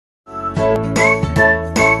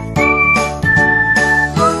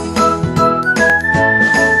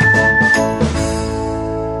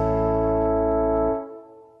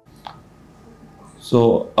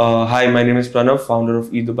Hi, my name is Pranav, founder of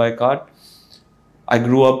eDubai Cart. I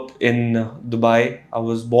grew up in Dubai. I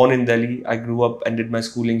was born in Delhi. I grew up and did my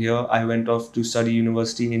schooling here. I went off to study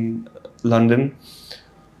university in London.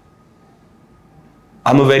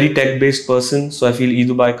 I'm a very tech-based person, so I feel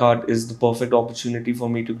eDubai Cart is the perfect opportunity for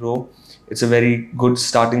me to grow. It's a very good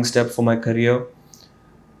starting step for my career.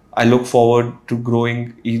 I look forward to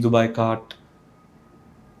growing eDubai Cart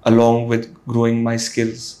along with growing my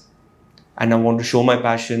skills. And I want to show my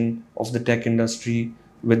passion of the tech industry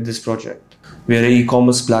with this project. We are an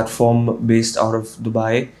e-commerce platform based out of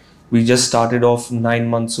Dubai. We just started off 9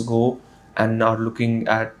 months ago and are looking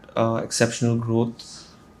at exceptional growth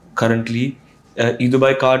currently.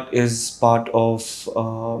 eDubai Cart is part of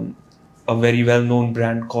a very well-known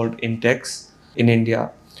brand called Intex in India.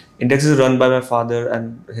 Intex is run by my father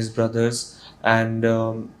and his brothers, and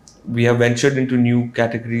we have ventured into new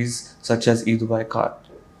categories such as eDubai Cart.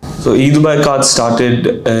 So eDubai Cart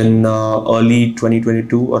started in early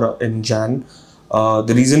 2022 or in Jan.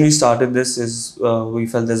 The reason we started this is we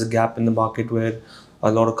felt there's a gap in the market where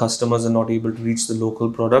a lot of customers are not able to reach the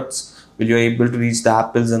local products. Well, you're able to reach the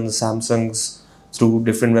Apples and the Samsungs through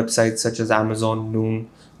different websites such as Amazon, Noon.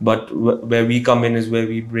 But where we come in is where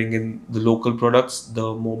we bring in the local products,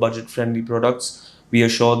 the more budget-friendly products. We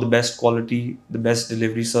assure the best quality, the best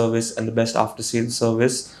delivery service, and the best after-sales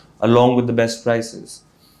service, along with the best prices.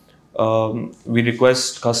 We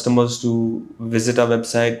request customers to visit our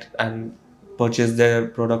website and purchase their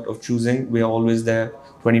product of choosing. We are always there,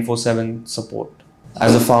 24/7 support.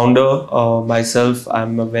 As a founder, myself,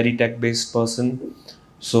 I'm a very tech-based person.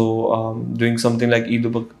 So doing something like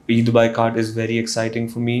eDubai Cart is very exciting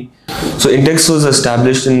for me. So Intex was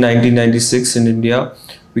established in 1996 in India.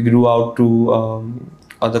 We grew out to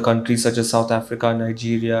other countries such as South Africa,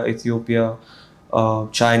 Nigeria, Ethiopia,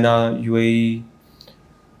 China, UAE.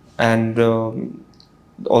 And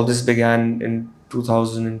all this began in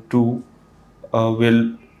 2002.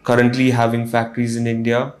 We're currently having factories in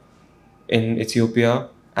India, in Ethiopia,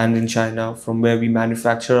 and in China, from where we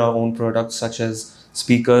manufacture our own products such as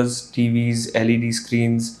speakers, TVs, LED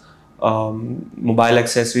screens, mobile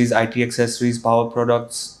accessories, IT accessories, power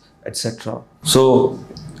products, etc. So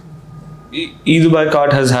eDubai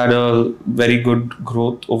Cart has had a very good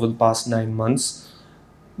growth over the past 9 months.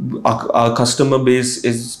 Our customer base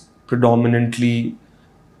is predominantly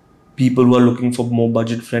people who are looking for more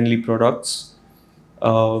budget-friendly products.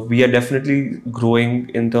 We are definitely growing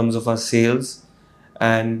in terms of our sales,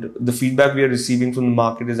 and the feedback we are receiving from the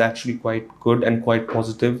market is actually quite good and quite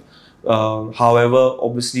positive. However,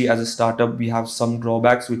 obviously, as a startup, we have some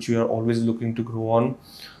drawbacks which we are always looking to grow on.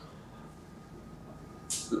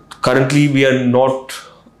 Currently, we are not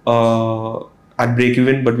at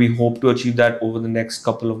break-even, but we hope to achieve that over the next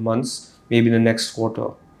couple of months, maybe in the next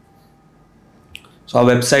quarter. So our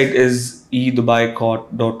website is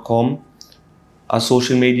edubaicart.com. Our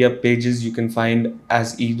social media pages you can find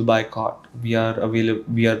as eDubai Cart. We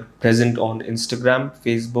are present on Instagram,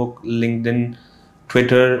 Facebook, LinkedIn,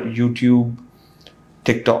 Twitter, YouTube,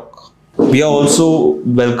 TikTok. We are also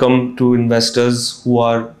welcome to investors who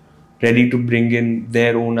are ready to bring in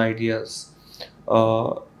their own ideas.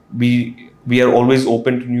 We are always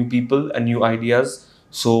open to new people and new ideas.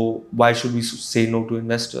 So why should we say no to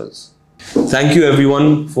investors? Thank you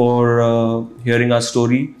everyone for hearing our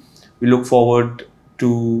story. We look forward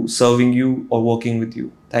to serving you or working with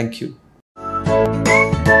you. Thank you.